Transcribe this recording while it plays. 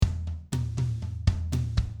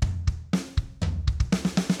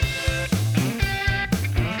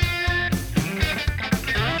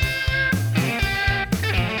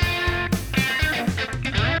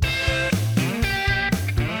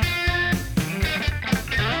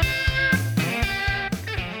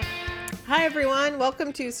Hi, everyone.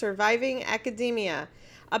 Welcome to Surviving Academia,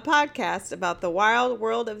 a podcast about the wild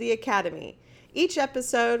world of the academy. Each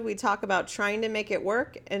episode, we talk about trying to make it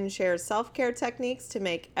work and share self-care techniques to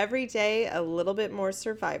make every day a little bit more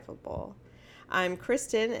survivable. I'm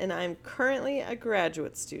Kristen, and I'm currently a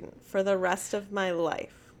graduate student for the rest of my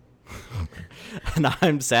life. And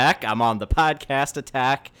I'm Zach. I'm on the podcast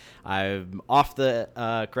attack. I'm off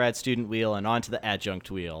the grad student wheel and onto the adjunct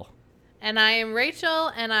wheel. And I am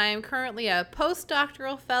Rachel, and I am currently a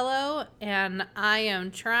postdoctoral fellow, and I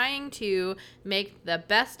am trying to make the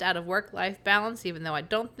best out of work-life balance, even though I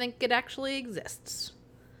don't think it actually exists.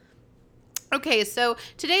 Okay, so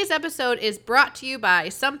today's episode is brought to you by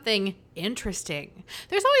something interesting.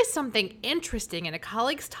 There's always something interesting in a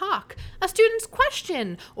colleague's talk, a student's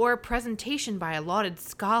question, or a presentation by a lauded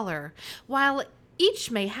scholar. While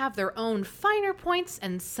each may have their own finer points,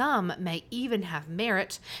 and some may even have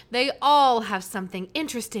merit, they all have something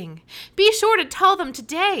interesting. Be sure to tell them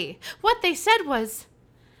today. What they said was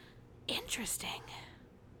interesting.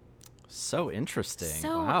 So interesting.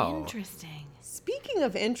 So wow. interesting. Speaking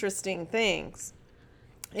of interesting things,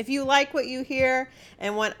 if you like what you hear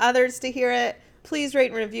and want others to hear it, please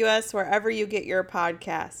rate and review us wherever you get your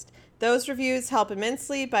podcast. Those reviews help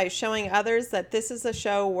immensely by showing others that this is a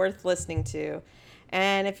show worth listening to.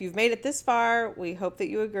 And if you've made it this far, we hope that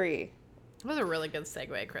you agree. That was a really good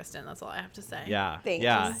segue, Kristen. That's all I have to say. Yeah. Thanks.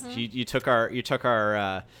 Yeah. Mm-hmm. You took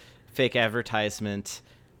our fake advertisement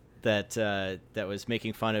that was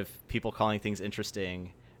making fun of people calling things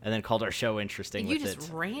interesting, and then called our show interesting You with just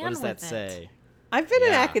it. ran What does that with it. say? I've been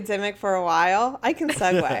an Yeah. academic for a while. I can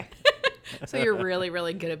segue. So you're really,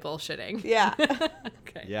 really good at bullshitting. Yeah.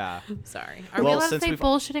 Okay. Yeah. Sorry. Are we Well, allowed to since say we've-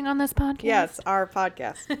 bullshitting on this podcast? Yes, our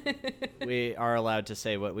podcast. We are allowed to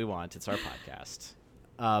say what we want. It's our podcast.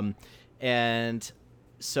 And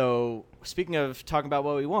so, speaking of talking about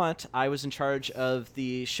what we want, I was in charge of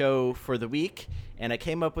the show for the week, and I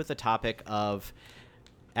came up with the topic of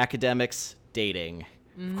academics dating.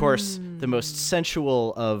 Of course, the most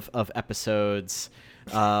sensual of episodes,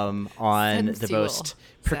 on the Sensual. most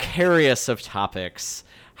precarious of topics.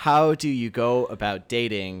 How do you go about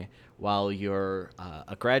dating while you're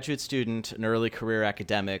a graduate student, an early career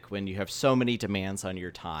academic, when you have so many demands on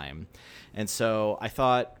your time? And so I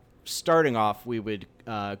thought, starting off, we would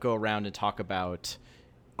go around and talk about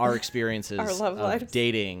our experiences Our love of lives.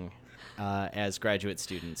 dating as graduate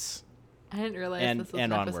students. I didn't realize And- this was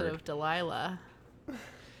and an episode onward. of Delilah.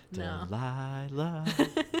 No. Delilah.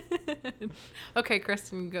 Okay,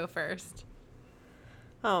 Kristen, you go first.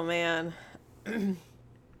 Oh, man.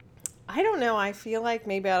 I don't know. I feel like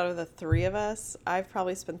maybe out of the three of us, I've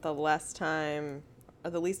probably spent the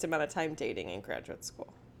least amount of time dating in graduate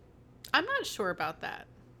school. I'm not sure about that,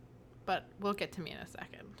 but we'll get to me in a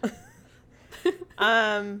second.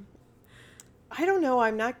 I don't know.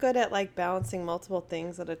 I'm not good at like balancing multiple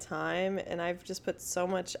things at a time, and I've just put so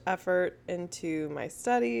much effort into my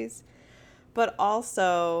studies. But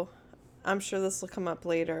also, I'm sure this will come up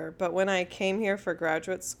later, but when I came here for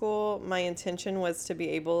graduate school, my intention was to be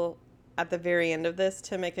able, at the very end of this,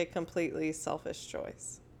 to make a completely selfish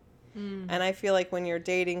choice. And I feel like when you're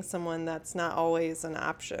dating someone, that's not always an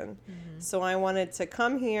option. So I wanted to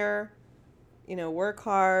come here, work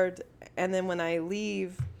hard, and then when I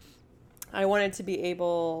leave, I wanted to be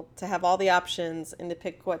able to have all the options and to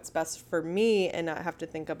pick what's best for me and not have to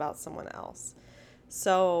think about someone else.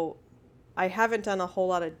 So I haven't done a whole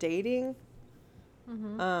lot of dating.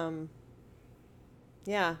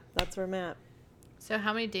 Yeah, that's where I'm at. So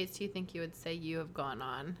how many dates do you think you would say you have gone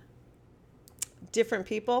on? Different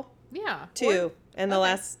people? Yeah. 2 in the okay.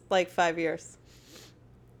 last 5 years.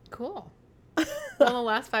 Cool. Well, in the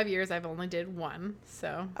last 5 years, I've only did one,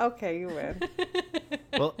 so. Okay, you win.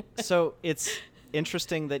 Well, so it's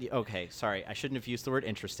interesting that okay, sorry, I shouldn't have used the word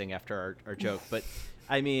interesting after our joke, but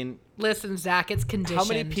I mean, Listen, Zach, it's conditioned. how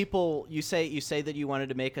many people you say that you wanted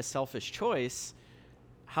to make a selfish choice?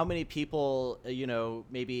 How many people,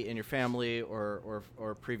 maybe in your family or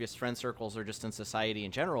previous friend circles or just in society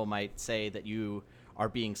in general might say that you are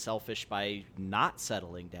being selfish by not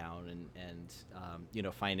settling down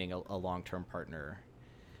and finding a long-term partner?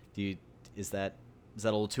 Is that a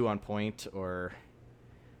little too on point, or?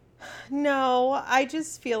 No, I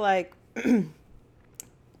just feel like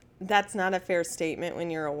that's not a fair statement when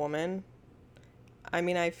you're a woman. I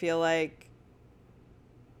mean, I feel like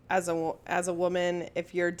as a woman,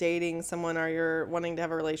 if you're dating someone or you're wanting to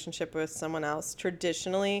have a relationship with someone else,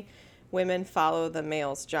 traditionally, women follow the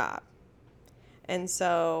male's job. And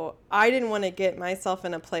so I didn't want to get myself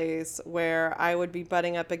in a place where I would be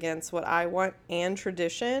butting up against what I want and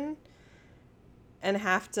tradition and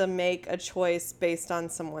have to make a choice based on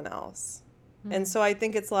someone else. And so I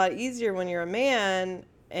think it's a lot easier when you're a man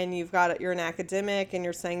and you're an academic and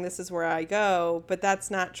you're saying this is where I go, but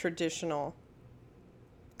that's not traditional.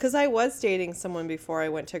 Because I was dating someone before I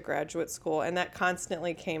went to graduate school, and that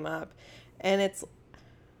constantly came up. And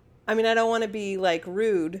I don't want to be like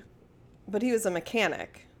rude, but he was a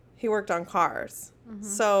mechanic. He worked on cars. Mm-hmm.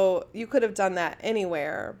 So you could have done that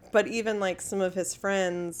anywhere. But even like some of his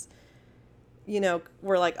friends,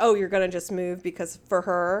 were like, oh, you're going to just move because for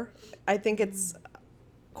her. I think it's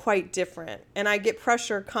quite different. And I get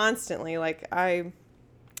pressure constantly.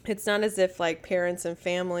 It's not as if like parents and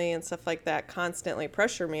family and stuff like that constantly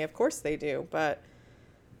pressure me. Of course they do, but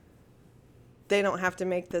they don't have to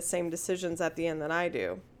make the same decisions at the end that I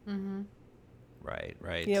do. Mm-hmm.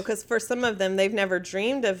 Right. Because for some of them, they've never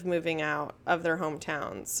dreamed of moving out of their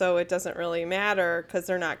hometown. So it doesn't really matter because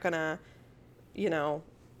they're not going to,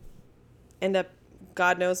 end up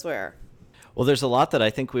God knows where. Well, there's a lot that I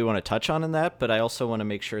think we want to touch on in that, but I also want to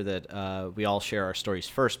make sure that we all share our stories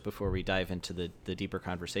first before we dive into the deeper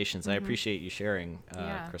conversations. Mm-hmm. I appreciate you sharing,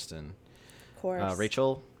 Kristen. Of course.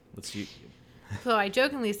 Rachel, what's you? So I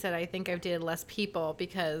jokingly said I think I've dated less people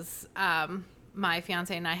because my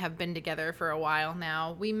fiance and I have been together for a while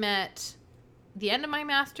now. We met the end of my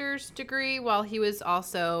master's degree while he was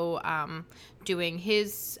also doing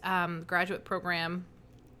his graduate program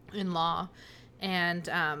in law.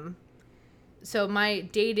 And so my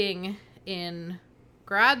dating in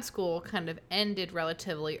grad school kind of ended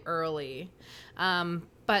relatively early.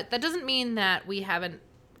 But that doesn't mean that we haven't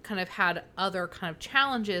kind of had other kind of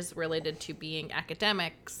challenges related to being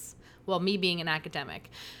academics. Well, me being an academic.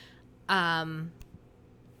 I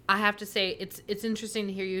have to say it's interesting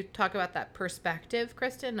to hear you talk about that perspective,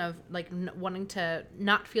 Kristen, of like wanting to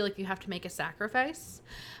not feel like you have to make a sacrifice.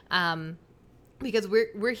 Because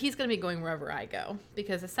he's going to be going wherever I go.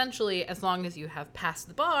 Because essentially, as long as you have passed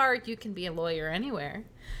the bar, you can be a lawyer anywhere.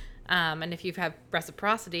 And if you've had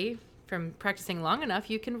reciprocity from practicing long enough,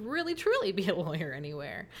 you can really, truly be a lawyer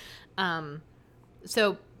anywhere.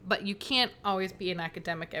 But you can't always be an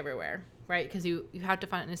academic everywhere, right? Because you have to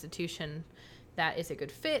find an institution that is a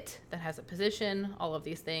good fit, that has a position, all of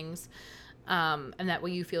these things. And that way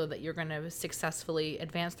you feel that you're going to successfully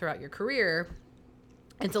advance throughout your career.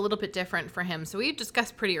 It's a little bit different for him. So we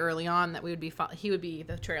discussed pretty early on that he would be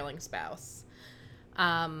the trailing spouse.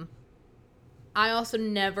 I also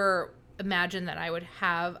never imagined that I would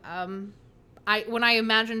have, when I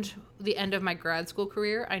imagined the end of my grad school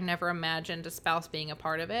career, I never imagined a spouse being a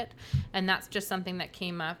part of it. And that's just something that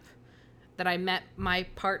came up that I met my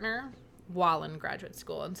partner while in graduate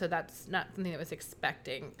school. And so that's not something that was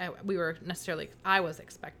expecting. I was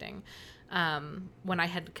expecting. When I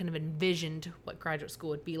had kind of envisioned what graduate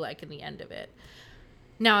school would be like in the end of it.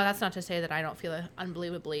 Now, that's not to say that I don't feel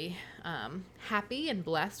unbelievably happy and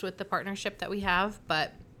blessed with the partnership that we have,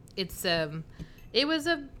 but it was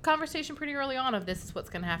a conversation pretty early on of this is what's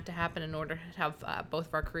going to happen in order to have both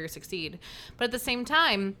of our careers succeed. But at the same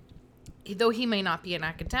time, though he may not be an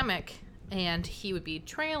academic and he would be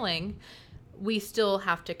trailing, we still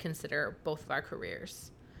have to consider both of our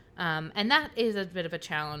careers. And that is a bit of a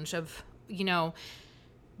challenge of,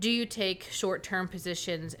 do you take short-term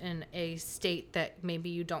positions in a state that maybe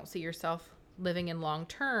you don't see yourself living in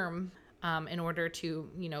long-term in order to,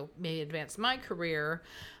 maybe advance my career,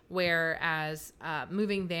 whereas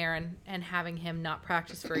moving there and having him not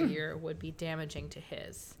practice for a year would be damaging to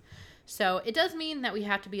his. So it does mean that we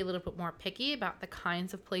have to be a little bit more picky about the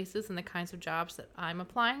kinds of places and the kinds of jobs that I'm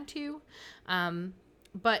applying to.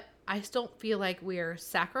 But I still feel like we're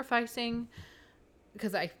sacrificing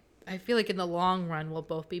because I feel like in the long run, we'll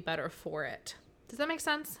both be better for it. Does that make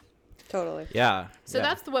sense? Totally. Yeah. So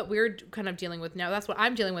that's what we're kind of dealing with now. That's what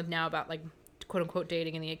I'm dealing with now about like quote unquote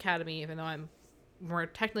dating in the academy, even though we're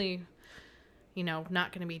technically, not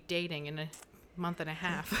going to be dating in a month and a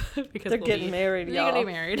half because they're getting married, y'all. They're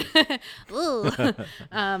getting married.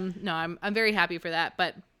 No, I'm very happy for that,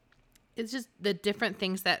 but it's just the different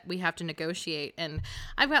things that we have to negotiate. And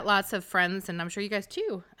I've got lots of friends, and I'm sure you guys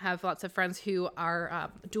too have lots of friends who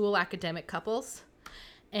are dual academic couples.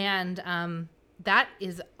 And that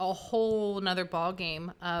is a whole nother ball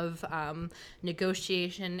game of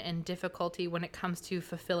negotiation and difficulty when it comes to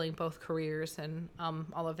fulfilling both careers and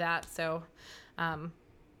all of that. So,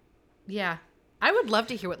 yeah, I would love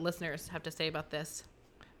to hear what listeners have to say about this.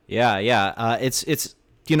 Yeah. It's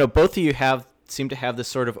both of you seem to have this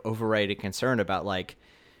sort of overriding concern about like,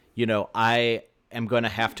 I am going to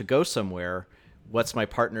have to go somewhere. What's my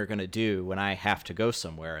partner going to do when I have to go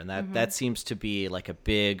somewhere? And that seems to be like a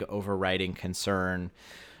big overriding concern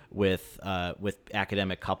with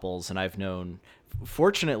academic couples, and I've known,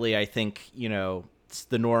 fortunately, I think,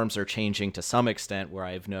 the norms are changing to some extent, where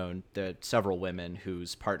I've known that several women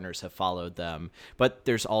whose partners have followed them. But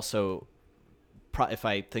there's also, if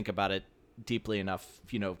I think about it deeply enough,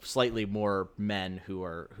 slightly more men who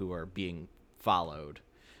are being followed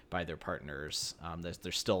by their partners.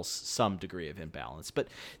 There's still some degree of imbalance, but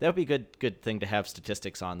that would be a good thing to have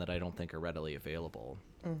statistics on that I don't think are readily available.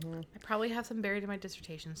 Mm-hmm. I probably have some buried in my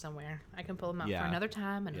dissertation somewhere. I can pull them out for another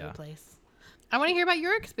time, another place. I want to hear about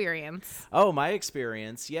your experience. Oh, my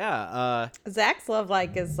experience. Yeah. Zach's love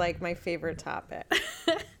life is like my favorite topic.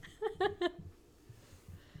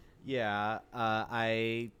 Yeah.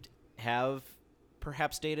 I have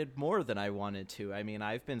perhaps dated more than I wanted to. I mean,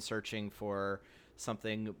 I've been searching for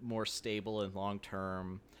something more stable and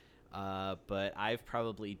long-term, but I've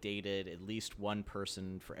probably dated at least one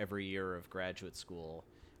person for every year of graduate school,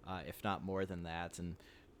 if not more than that. And,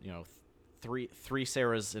 three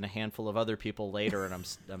Sarahs and a handful of other people later, and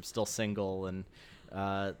I'm still single and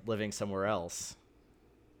living somewhere else.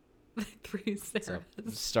 3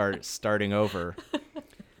 Sarahs. So starting over.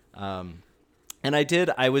 And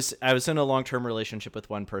I was in a long-term relationship with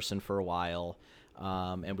one person for a while,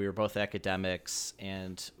 and we were both academics,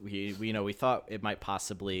 and we thought it might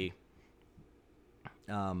possibly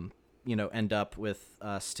end up with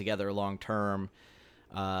us together long-term,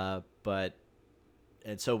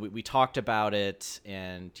 and so we talked about it,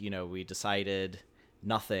 and we decided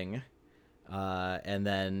nothing, and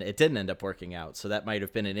then it didn't end up working out. So that might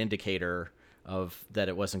have been an indicator of that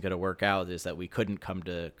it wasn't going to work out, is that we couldn't come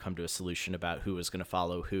to a solution about who was going to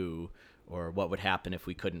follow who, or what would happen if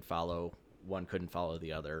couldn't follow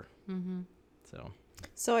the other. Mm-hmm.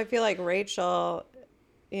 So I feel like Rachel,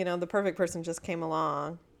 the perfect person just came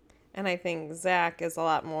along, and I think Zach is a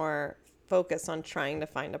lot more focused on trying to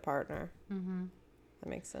find a partner. Mm-hmm. That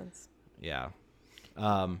makes sense. Yeah.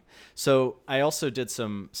 So I also did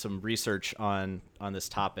some research on this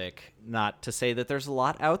topic, not to say that there's a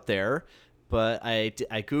lot out there, but I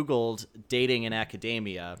Googled dating in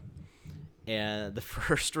academia, and the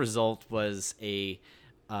first result was a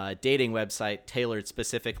dating website tailored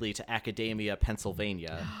specifically to Academia,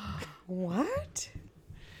 Pennsylvania. What?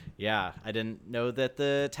 Yeah, I didn't know that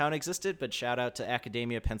the town existed, but shout out to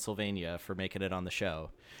Academia, Pennsylvania for making it on the show.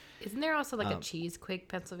 Isn't there also like a Cheesequake,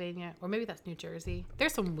 Pennsylvania? Or maybe that's New Jersey.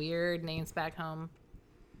 There's some weird names back home.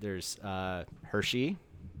 There's Hershey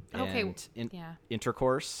and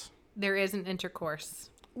Intercourse. There is an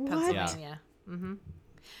Intercourse, What? Pennsylvania. Yeah. Mm-hmm.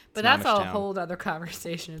 But It's that's a Amish town. whole other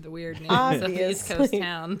conversation of the weird names of the East Coast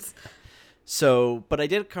towns. So, but I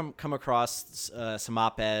did come across some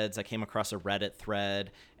op-eds. I came across a Reddit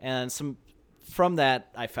thread, and from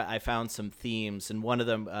that I found some themes. And one of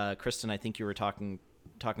them, Kristen, I think you were talking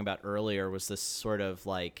about earlier, was this sort of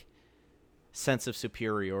like sense of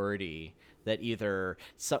superiority that either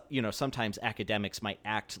sometimes academics might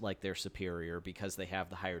act like they're superior because they have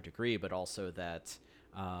the higher degree, but also that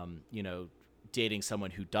dating someone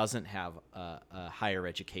who doesn't have a higher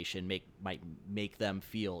education might make them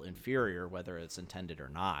feel inferior, whether it's intended or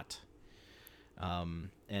not.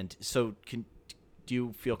 And so do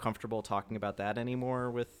you feel comfortable talking about that anymore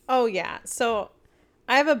with? Oh yeah. So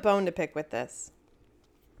I have a bone to pick with this.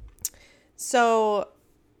 So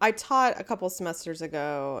I taught a couple semesters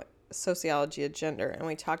ago sociology of gender, and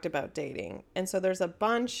we talked about dating. And so there's a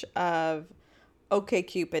bunch of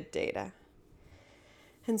OkCupid data.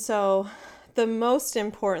 And so the most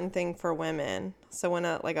important thing for women, so when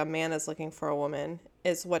a man is looking for a woman,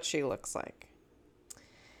 is what she looks like.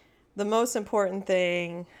 The most important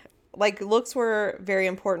thing, like looks were very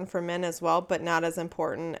important for men as well, but not as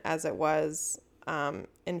important as it was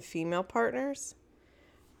in female partners.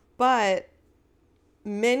 But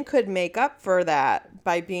men could make up for that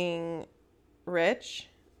by being rich,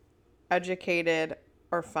 educated,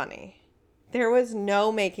 or funny. There was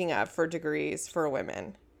no making up for degrees for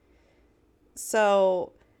women.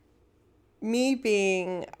 So me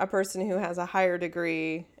being a person who has a higher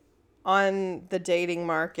degree on the dating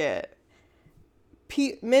market,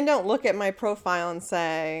 men don't look at my profile and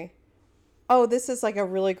say, oh, this is like a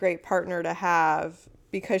really great partner to have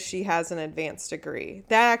because she has an advanced degree.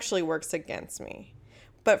 That actually works against me.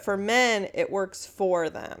 But for men, it works for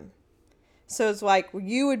them. So it's like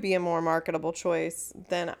you would be a more marketable choice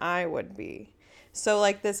than I would be. So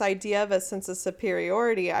like this idea of a sense of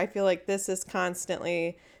superiority, I feel like this is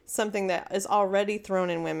constantly something that is already thrown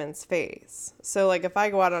in women's face. So like if I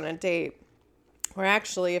go out on a date, or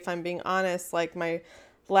actually if I'm being honest, like my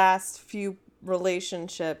last few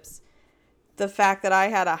relationships, the fact that I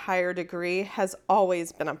had a higher degree has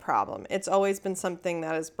always been a problem. It's always been something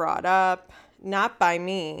that is brought up. not by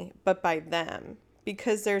me, but by them.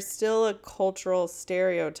 Because there's still a cultural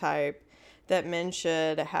stereotype that men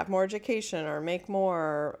should have more education or make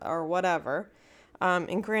more or whatever.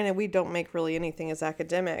 And granted, we don't make really anything as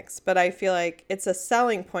academics, but I feel like it's a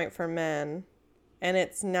selling point for men and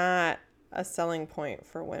it's not a selling point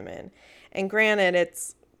for women. And granted,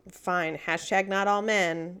 it's fine, hashtag not all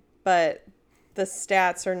men, but the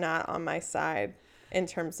stats are not on my side in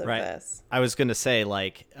terms of Right. this. I was going to say,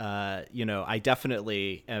 like, I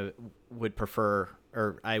definitely would prefer,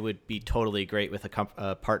 or I would be totally great with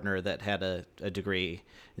a partner that had a degree.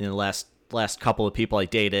 In the last couple of people I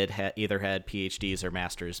dated either had PhDs or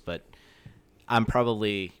masters, but I'm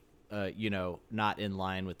probably, not in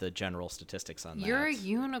line with the general statistics on that. You're a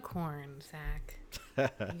unicorn, Zach.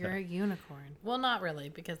 You're a unicorn. Well, not really,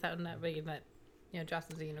 because that would not be that.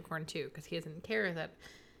 Justin's a unicorn too, because he doesn't care that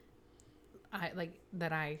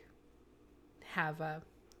I have a.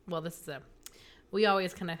 Well, this is a. We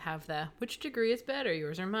always kind of have the which degree is better,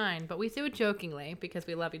 yours or mine, but we do it jokingly because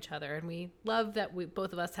we love each other and we love that we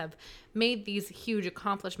both of us have made these huge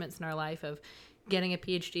accomplishments in our life of getting a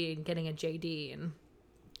PhD and getting a JD, and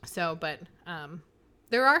so. But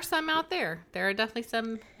there are some out there. There are definitely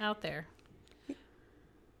some out there.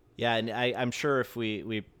 Yeah, and I'm sure if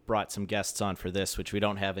we brought some guests on for this, which we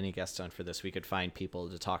don't have any guests on for this, we could find people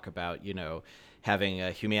to talk about, having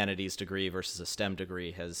a humanities degree versus a STEM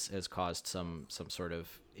degree has caused some sort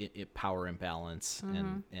of power imbalance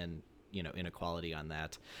and inequality on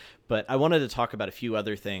that. But I wanted to talk about a few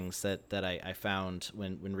other things that I found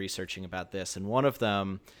when researching about this, and one of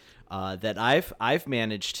them that I've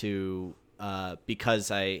managed to. Because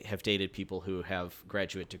I have dated people who have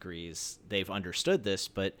graduate degrees, they've understood this,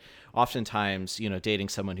 but oftentimes, dating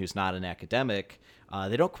someone who's not an academic,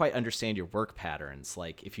 they don't quite understand your work patterns.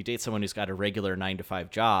 Like if you date someone who's got a regular 9-to-5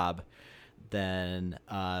 job, then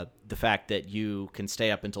the fact that you can stay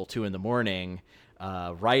up until 2 a.m.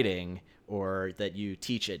 Writing, or that you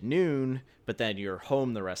teach at noon, but then you're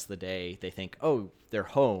home the rest of the day, they think, oh, they're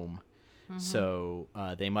home. So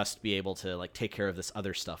they must be able to like take care of this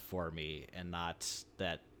other stuff for me, and not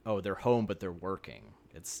that, oh, they're home but they're working.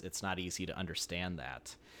 It's not easy to understand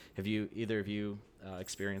that. Have either of you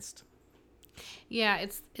experienced? Yeah,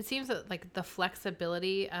 it seems that like the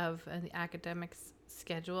flexibility of an academic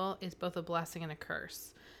schedule is both a blessing and a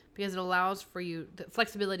curse, because it allows for you. The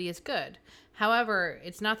flexibility is good. However,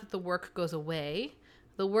 it's not that the work goes away.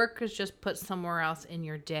 The work is just put somewhere else in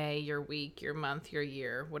your day, your week, your month, your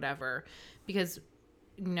year, whatever. Because,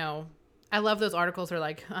 I love those articles that are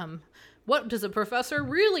like, what does a professor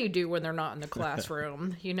really do when they're not in the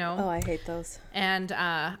classroom, Oh, I hate those. And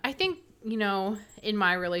I think, in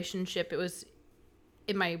my relationship,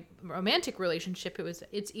 in my romantic relationship,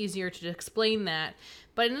 it's easier to explain that.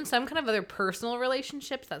 But in some kind of other personal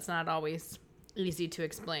relationships, that's not always easy to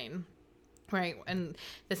explain. Right. And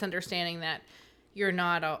this understanding that you're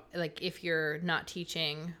not if you're not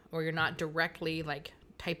teaching or you're not directly like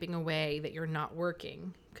typing away, that you're not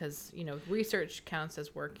working, because research counts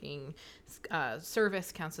as working,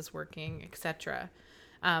 service counts as working, etc.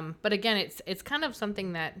 But again, it's kind of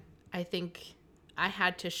something that I think I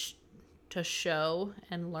had to show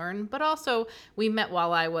and learn. But also we met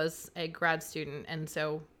while I was a grad student, and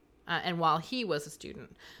so and while he was a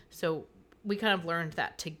student, so we kind of learned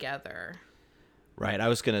that together. Right. I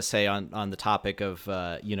was going to say on the topic of,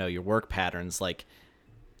 your work patterns, like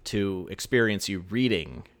to experience you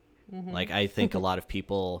reading. Like I think a lot of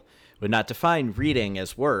people would not define reading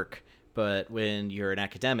as work, but when you're an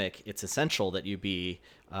academic, it's essential that you be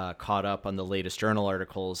caught up on the latest journal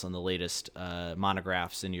articles, on the latest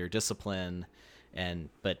monographs in your discipline.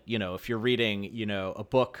 But if you're reading, a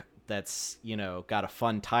book that's, got a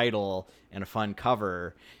fun title and a fun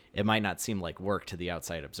cover, it might not seem like work to the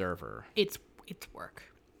outside observer. It's work.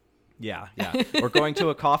 Yeah. Or going to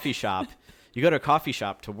a coffee shop. You go to a coffee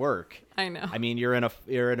shop to work. I know. I mean, you're in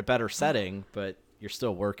a better setting, but you're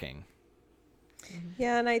still working.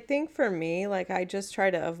 Yeah, and I think for me, like, I just try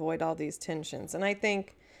to avoid all these tensions. And I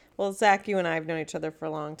think, well, Zach, you and I have known each other for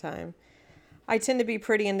a long time. I tend to be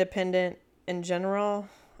pretty independent in general.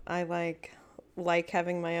 I like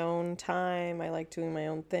having my own time. I like doing my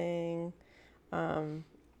own thing.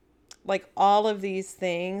 Like all of these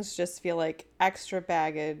things just feel like extra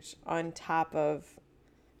baggage on top of,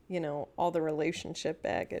 all the relationship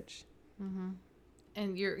baggage. Mm-hmm.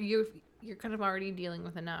 And you're kind of already dealing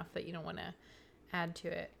with enough that you don't want to add to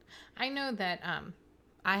it. I know that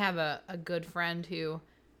I have a good friend who,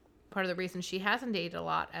 part of the reason she hasn't dated a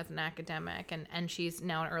lot as an academic, and she's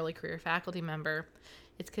now an early career faculty member,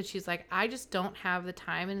 it's because she's like, I just don't have the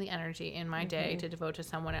time and the energy in my day to devote to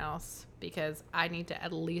someone else, because I need to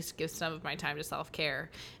at least give some of my time to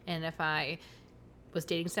self-care. And if I was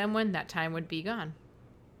dating someone, that time would be gone.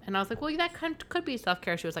 And I was like, well, that could be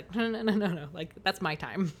self-care. She was like, no. Like, that's my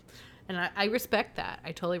time. And I respect that.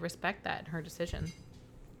 I totally respect that in her decision.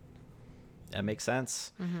 That makes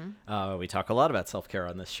sense. We talk a lot about self-care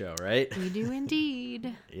on this show, right? We do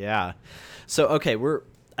indeed. Yeah. So, okay,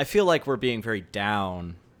 I feel like we're being very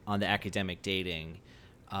down on the academic dating.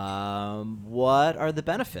 What are the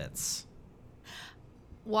benefits?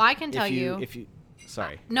 Well, I can tell you.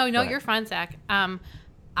 Sorry. No, you're fine, Zach.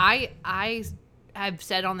 I've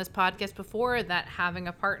said on this podcast before that having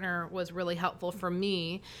a partner was really helpful for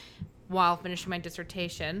me while finishing my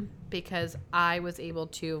dissertation, because I was able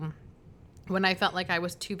to, when I felt like I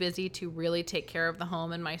was too busy to really take care of the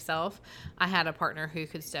home and myself, I had a partner who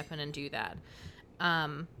could step in and do that.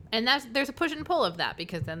 And there's a push and pull of that,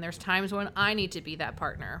 because then there's times when I need to be that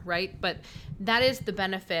partner, right? But that is the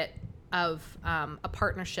benefit of a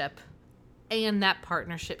partnership. And that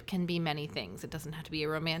partnership can be many things. It doesn't have to be a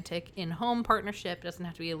romantic in-home partnership. It doesn't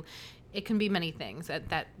have to be. It can be many things.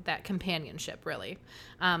 That companionship, really.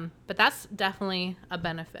 But that's definitely a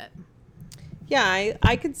benefit. Yeah,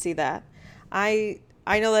 I could see that. I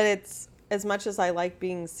know that it's, as much as I like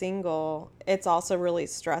being single, it's also really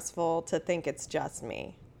stressful to think it's just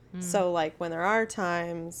me. So like when there are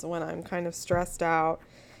times when I'm kind of stressed out,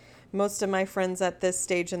 most of my friends at this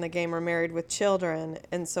stage in the game are married with children.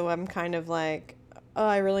 And so I'm kind of like, oh,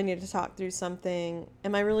 I really need to talk through something.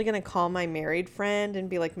 Am I really going to call my married friend and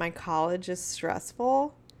be like, my college is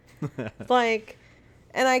stressful? Like,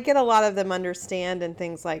 and I get a lot of them understand and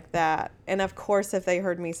things like that. And of course, if they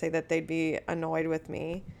heard me say that, they'd be annoyed with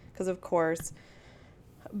me, because of course.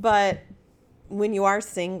 But when you are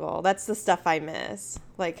single, that's the stuff I miss.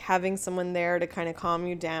 Like having someone there to kind of calm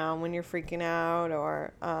you down when you're freaking out.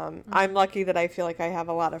 Or I'm lucky that I feel like I have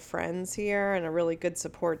a lot of friends here and a really good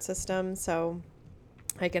support system. So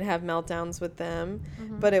I can have meltdowns with them.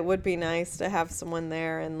 But it would be nice to have someone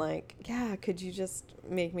there and like, yeah, could you just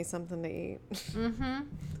make me something to eat?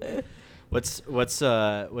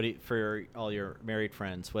 For all your married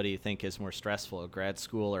friends, what do you think is more stressful, grad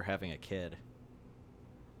school or having a kid?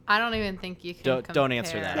 I don't even think you can don't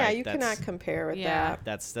answer that. Yeah, you cannot compare with that.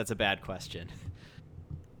 That's a bad question.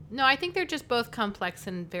 No, I think they're just both complex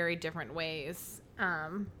in very different ways.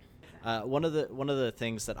 One of the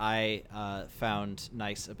things that I found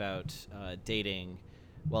nice about dating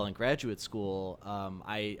while in graduate school,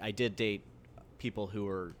 I did date people who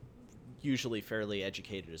were usually fairly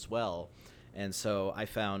educated as well. And so I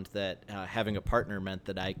found that having a partner meant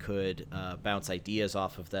that I could bounce ideas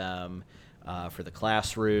off of them for the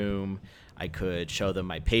classroom. I could show them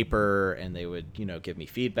my paper and they would, give me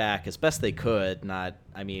feedback as best they could.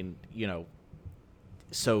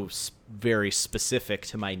 So very specific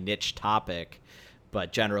to my niche topic,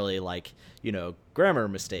 but generally like, grammar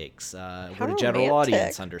mistakes. Would a general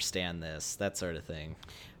audience understand this? That sort of thing.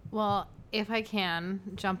 Well, if I can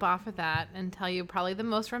jump off of that and tell you probably the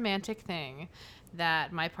most romantic thing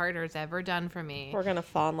that my partner's ever done for me. We're going to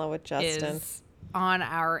fall in love with Justin. Is on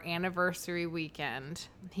our anniversary weekend,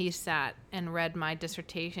 he sat and read my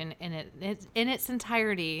dissertation in its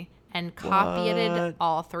entirety and copy-edited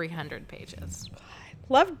all 300 pages.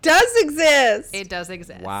 Love does exist. It does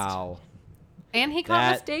exist. Wow. And he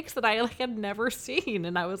caught mistakes that I had never seen,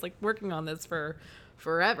 and I was working on this for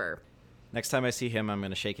forever. Next time I see him, I'm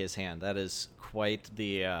going to shake his hand. That is quite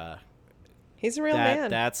the. He's a real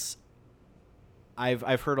man.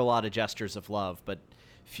 I've heard a lot of gestures of love, but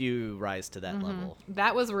few rise to that level.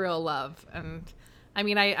 That was real love, and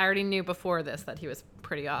I already knew before this that he was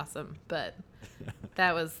pretty awesome, but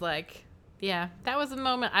that was that was a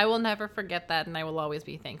moment I will never forget that, and I will always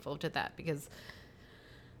be thankful to that, because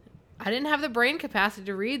I didn't have the brain capacity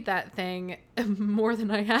to read that thing more than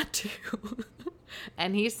I had to.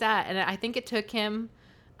 And he sat, and I think it took him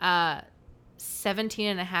 17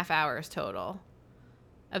 and a half hours total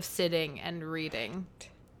of sitting and reading.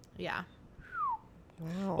 Yeah.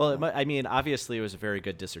 Wow. Well, obviously it was a very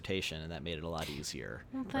good dissertation, and that made it a lot easier.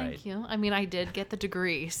 Well, thank you. I did get the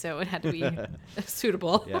degree, so it had to be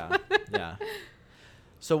suitable. Yeah.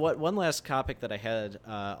 So one last topic that I had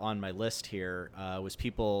on my list here was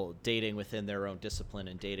people dating within their own discipline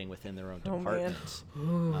and dating within their own department.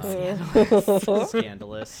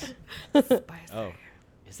 Scandalous. Oh,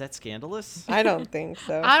 is that scandalous? I don't think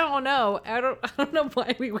so. I don't know. I don't know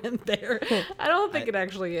why we went there. I don't think it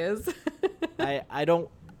actually is. I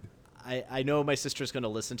know my sister's going to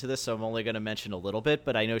listen to this, so I'm only going to mention a little bit,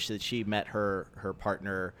 but I know that she met her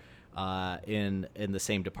partner in the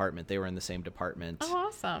same department. They were in the same department. Oh,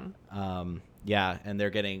 awesome. Yeah, and they're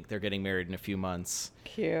getting married in a few months.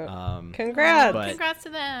 Cute. Oh, Congrats. congrats to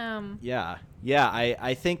them. Yeah.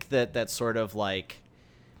 I think that's sort of like,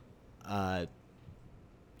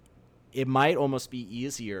 it might almost be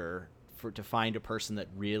easier to find a person that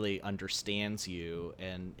really understands you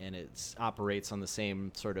and it operates on the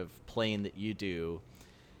same sort of plane that you do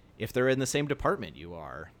if they're in the same department you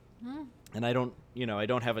are. And I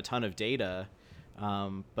don't have a ton of data,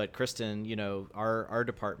 but Kristen, our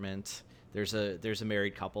department, there's a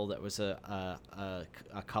married couple that was a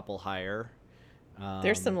couple hire.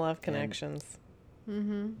 There's some love connections.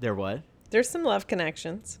 There what? There's some love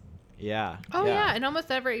connections. Yeah. Oh yeah, in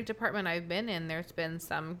almost every department I've been in, there's been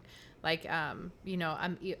some, like, a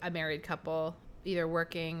married couple either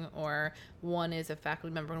working or one is a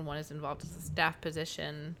faculty member and one is involved as a staff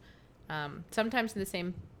position. Sometimes in the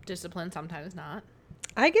same discipline, sometimes not.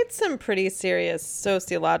 I get some pretty serious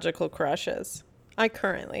sociological crushes. I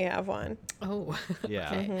currently have one. Oh,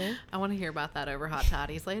 Yeah. okay. I want to hear about that over hot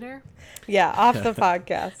toddies later. Yeah, off the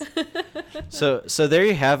podcast. So there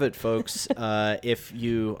you have it, folks. If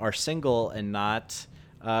you are single and not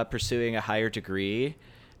pursuing a higher degree,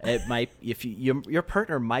 it might your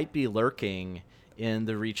partner might be lurking in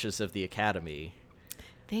the reaches of the academy.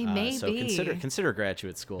 They may so be. consider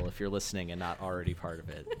graduate school if you're listening and not already part of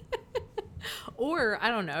it. Or I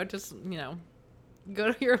don't know, just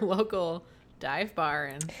go to your local dive bar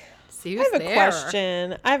and see who's there.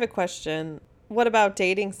 I have a question. What about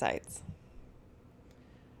dating sites?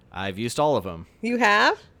 I've used all of them. You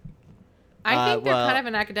have? I think they're well- kind of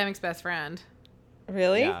an academic's best friend.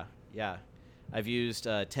 Really? Yeah. I've used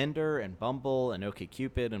Tinder and Bumble and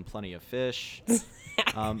OkCupid and Plenty of Fish.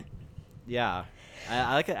 Yeah.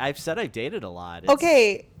 I've said I've dated a lot.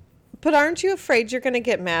 Okay, but aren't you afraid you're going to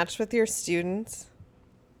get matched with your students?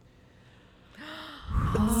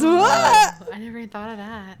 I never even thought of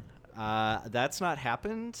that. That's not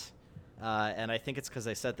happened, and I think it's because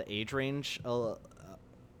I set the age range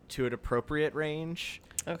to an appropriate range.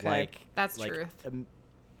 Okay. That's truth.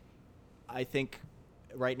 I think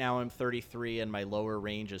right now I'm 33, and my lower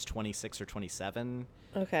range is 26 or 27.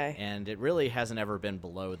 Okay. And it really hasn't ever been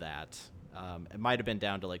below that. It might have been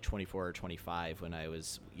down to like 24 or 25 when I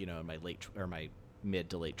was, in my mid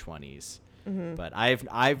to late 20s. Mm-hmm. But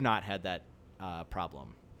I've not had that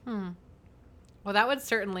problem. Well, that would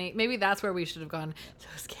certainly, maybe that's where we should have gone. So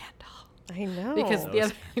scandal. I know. Because the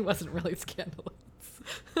other thing wasn't really scandalous.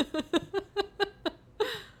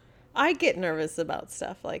 I get nervous about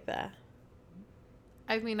stuff like that.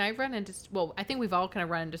 I mean, I've run into, I think we've all kind of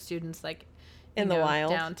run into students like in the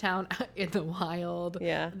wild, downtown, in the wild.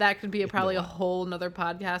 Yeah. That could be probably a whole nother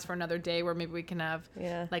podcast for another day where maybe we can have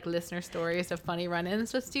like listener stories of funny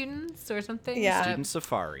run-ins with students or something. Yeah. Student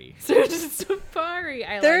safari. Student safari.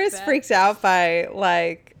 They're as freaked out by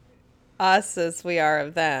like us as we are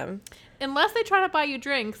of them. Unless they try to buy you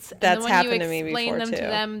drinks. That's and then when happened you to me explain before, them too. to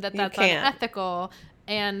them that You that's can't. unethical,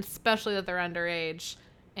 and especially that they're underage,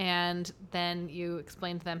 and then you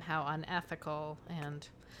explain to them how unethical and...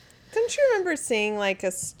 Don't you remember seeing like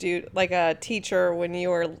a teacher when you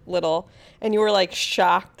were little and you were like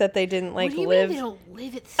shocked that they didn't like What do you live? mean they don't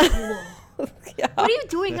live at school? Yeah. What are you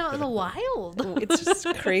doing out in the wild? It's just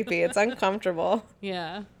creepy. It's uncomfortable.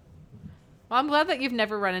 Yeah. Well, I'm glad that you've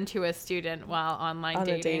never run into a student while online On a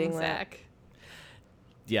dating, dating Zach.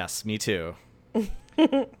 Yes, me too.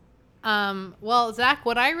 Well, Zach,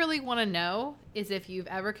 what I really want to know is if you've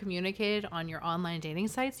ever communicated on your online dating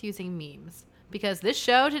sites using memes. Because this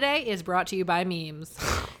show today is brought to you by memes.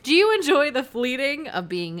 Do you enjoy the fleeting of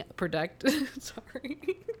being productive? Sorry.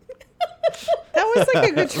 That was like a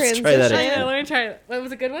good Let's try that transition. again. Let me try it. That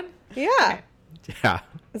was a good one? Yeah. Okay. Yeah.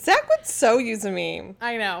 Zach would so use a meme.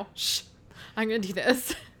 I know. Shh. I'm going to do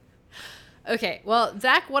this. Okay. Well,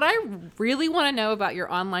 Zach, what I really want to know about your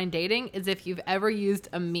online dating is if you've ever used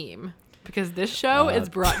a meme. Because this show is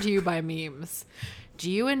brought to you by memes. Do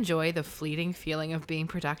you enjoy the fleeting feeling of being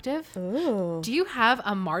productive? Ooh. Do you have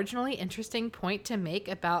a marginally interesting point to make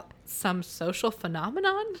about some social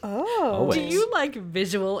phenomenon? Oh. Always. Do you like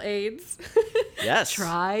visual aids? Yes.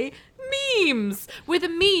 Try memes. With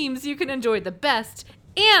memes, you can enjoy the best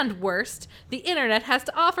and worst the internet has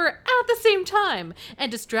to offer at the same time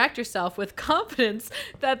and distract yourself with confidence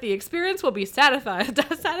that the experience will be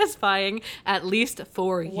satisfying at least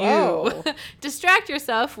for Whoa. you. Distract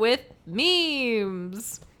yourself with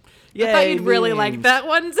memes. Yay, I thought you'd really like memes. that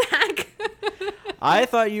one, Zach. I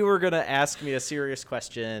thought you were going to ask me a serious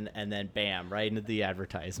question and then bam, right into the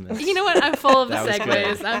advertisement. You know what? I'm full of the That was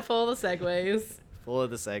segues. good. I'm full of the segues. Full of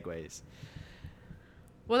the segues.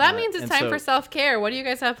 Well, that means it's and time so- for self-care. What do you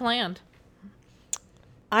guys have planned?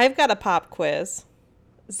 I've got a pop quiz.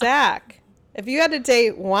 Zach, if you had to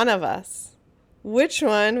date one of us, which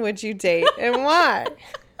one would you date and why?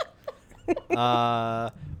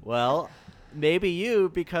 Well, maybe you,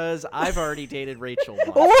 because I've already dated Rachel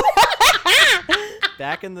once.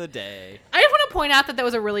 Back in the day. I just want to point out that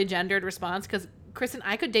was a really gendered response because, Kristen,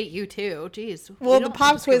 I could date you too. Jeez. Well, we the don't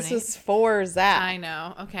pop quiz discriminate. is for Zach. I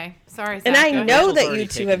know. Okay. Sorry, Zach. And I Go know ahead. Rachel's that already you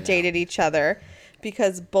two taken have now. dated each other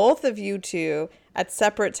because both of you two at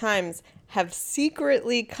separate times have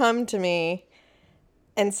secretly come to me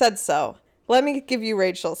and said so. Let me give you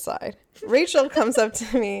Rachel's side. Rachel comes up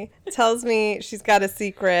to me, tells me she's got a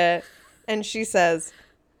secret, and she says,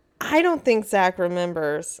 I don't think Zach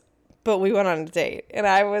remembers, but we went on a date. And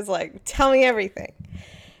I was like, tell me everything.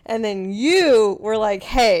 And then you were like,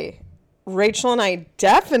 hey, Rachel and I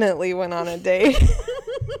definitely went on a date.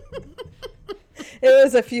 It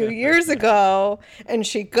was a few years ago, and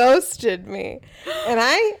she ghosted me. And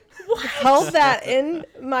I held that in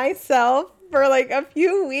myself for like a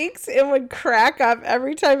few weeks and would crack up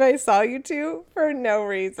every time I saw you two for no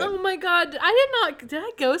reason. Oh my God. Did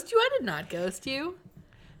I ghost you? I did not ghost you.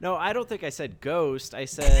 No, I don't think I said ghost. I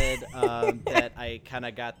said that I kind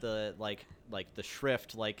of got the like the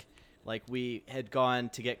shrift, like we had gone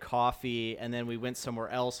to get coffee and then we went somewhere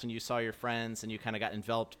else and you saw your friends and you kind of got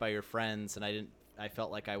enveloped by your friends and I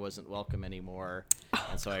felt like I wasn't welcome anymore,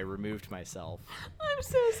 and so I removed myself. I'm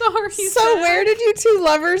so sorry. So Zach. where did you two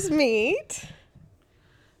lovers meet?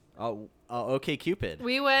 Okay, Cupid.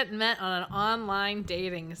 We went and met on an online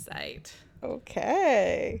dating site.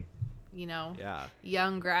 Okay. You know, Yeah.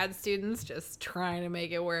 young grad students just trying to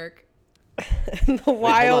make it work. In the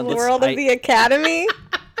wild let's- world of I- the academy.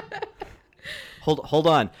 Hold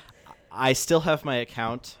on. I still have my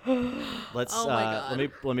account. Let's Oh my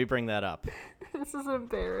God. let me bring that up. This is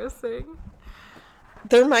embarrassing.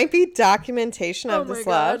 There might be documentation of Oh this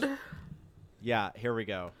my love. God. Yeah, here we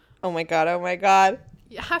go. Oh my God. Oh my God.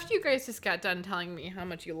 After you guys just got done telling me how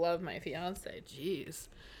much you love my fiance, jeez,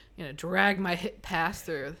 you know, drag my hit pass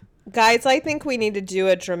through. Guys, I think we need to do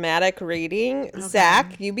a dramatic reading.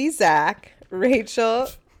 Zach, you be Zach. Rachel,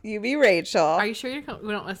 you be Rachel. Are you sure we don't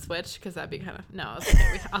want to switch? Because that'd be kind of no. It's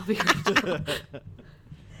okay. I'll be Rachel.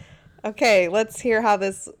 Okay, let's hear how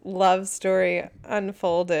this love story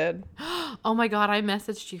unfolded. Oh my God, I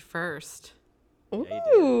messaged you first. you did.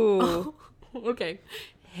 Ooh. Okay.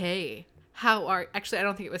 Hey, how are? Actually, I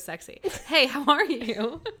don't think it was sexy. Hey, how are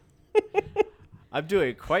you? I'm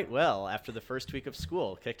doing quite well after the first week of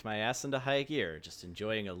school. Kicked my ass into high gear, just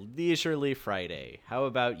enjoying a leisurely Friday. How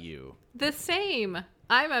about you? The same.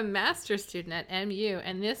 I'm a master's student at MU,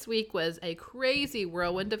 and this week was a crazy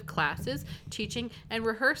whirlwind of classes, teaching, and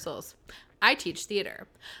rehearsals. I teach theater.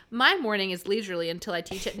 My morning is leisurely until I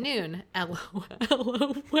teach at noon. LOL.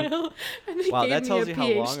 And they Wow, gave that me tells a you how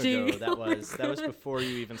long PhD. ago that Oh my was. That was God. before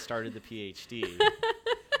you even started the PhD.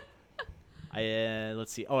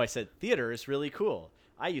 Let's see. Oh, I said theater is really cool.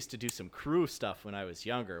 I used to do some crew stuff when I was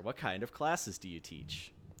younger. What kind of classes do you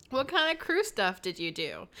teach? What kind of crew stuff did you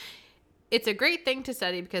do? It's a great thing to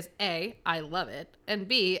study because A, I love it, and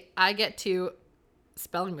B, I get to,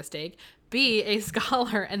 spelling mistake, be a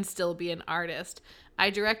scholar and still be an artist. I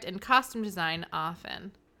direct and costume design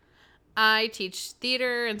often. I teach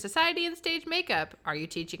theater and society and stage makeup. Are you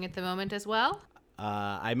teaching at the moment as well?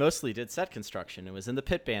 I mostly did set construction and was in the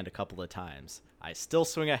pit band a couple of times. I still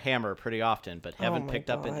swing a hammer pretty often, but haven't my picked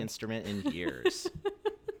up an God. instrument in years.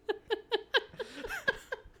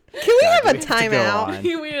 Can we have a we have to go timeout? on?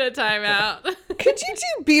 We need a timeout. Could you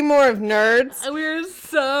two be more of nerds? We're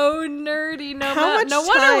so nerdy. How much no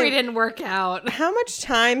wonder we time- didn't work out. How much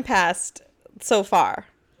time passed so far?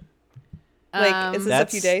 Like, is this a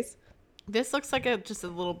few That's- days? This looks like just a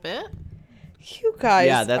little bit. You guys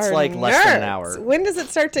Yeah, that's are like less than an nerds. hour. When does it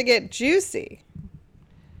start to get juicy?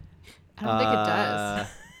 I don't think it does.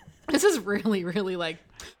 This is really, really like.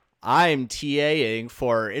 I'm TAing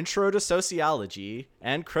for Intro to Sociology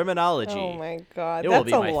and Criminology. Oh my God, It that's will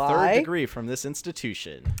be a my lie. third degree from this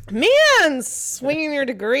institution. Man, swinging your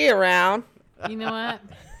degree around. You know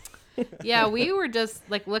what? Yeah, we were just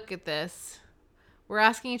like, look at this. We're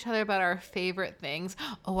asking each other about our favorite things.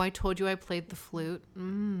 Oh, I told you I played the flute. You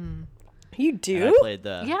And do? I played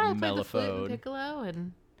the Yeah, I played the flute and mellophone. piccolo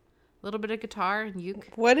and a little bit of guitar and uke.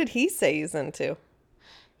 What did he say he's into?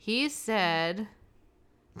 He said,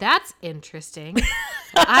 "That's interesting."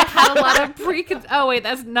 I had a lot of Oh wait,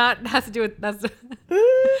 that's not has to do with that's.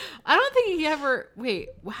 I don't think he ever. Wait,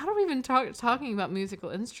 how do we even talking about musical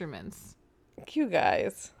instruments? You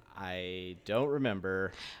guys. I don't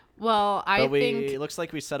remember. Well, I But think it looks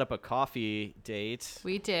like we set up a coffee date.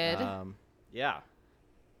 we did. Yeah.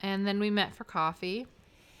 And then we met for coffee.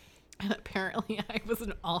 And apparently I was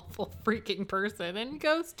an awful freaking person and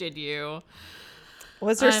ghosted you.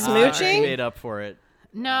 Was there I'm I smooching? made up for it.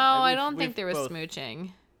 No, I don't we've think there was both-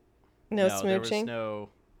 smooching. No There was smooching?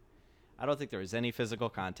 I don't think there was any physical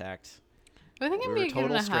contact. I think We I'm were giving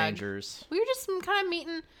total a hug. strangers. We were just kind of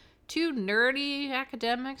meeting two nerdy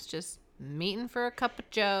academics, just meeting for a cup of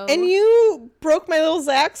joe. And you broke my little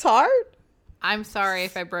Zach's heart? I'm sorry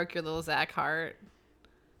if I broke your little Zach heart.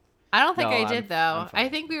 I don't think No, I I'm- did, though. I'm fine. I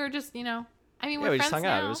think we were just, I mean, Yeah, we're we friends just hung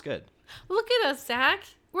now. out. It was good. Look at us, Zach.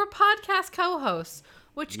 We're podcast co-hosts,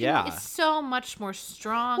 which Yeah. is so much more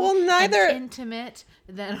strong Well, neither- and intimate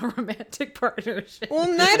than a romantic partnership. Well,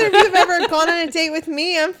 neither of you have ever gone on a date with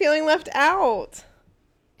me. I'm feeling left out.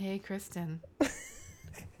 Hey, Kristen.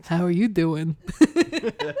 How are you doing?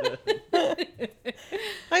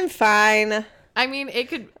 I'm fine. I mean, it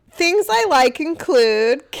could... Things I like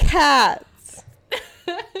include cats.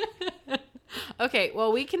 Okay, well,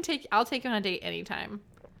 I'll take you on a date anytime.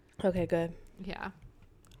 Okay, good. Yeah.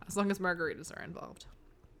 As long as margaritas are involved.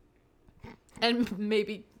 And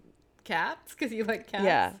maybe cats, because you like cats.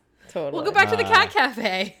 Yeah, totally. We'll go back to the cat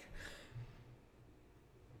cafe.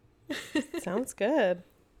 Sounds good.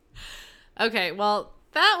 Okay, well,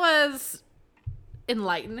 that was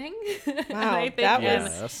enlightening. And Wow, I think that it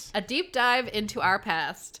was- Yes. a deep dive into our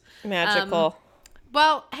past. Magical.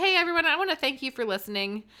 Well, hey, everyone, I want to thank you for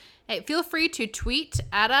listening. Hey, feel free to tweet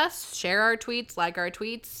at us, share our tweets, like our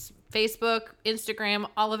tweets, Facebook, Instagram,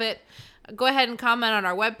 all of it. Go ahead and comment on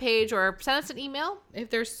our webpage or send us an email if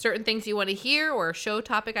there's certain things you want to hear or show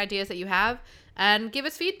topic ideas that you have. And give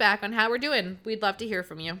us feedback on how we're doing. We'd love to hear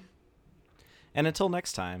from you. And until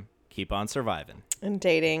next time, keep on surviving. And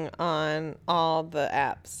dating on all the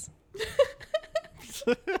apps.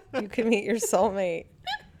 You can meet your soulmate.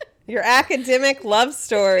 Your academic love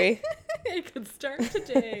story. It could start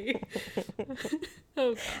today.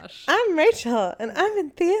 Oh, gosh. I'm Rachel, and I'm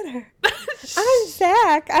in theater. I'm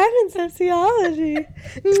Zach. I'm in sociology.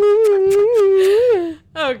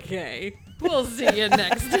 Okay. We'll see you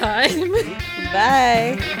next time.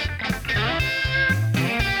 Bye.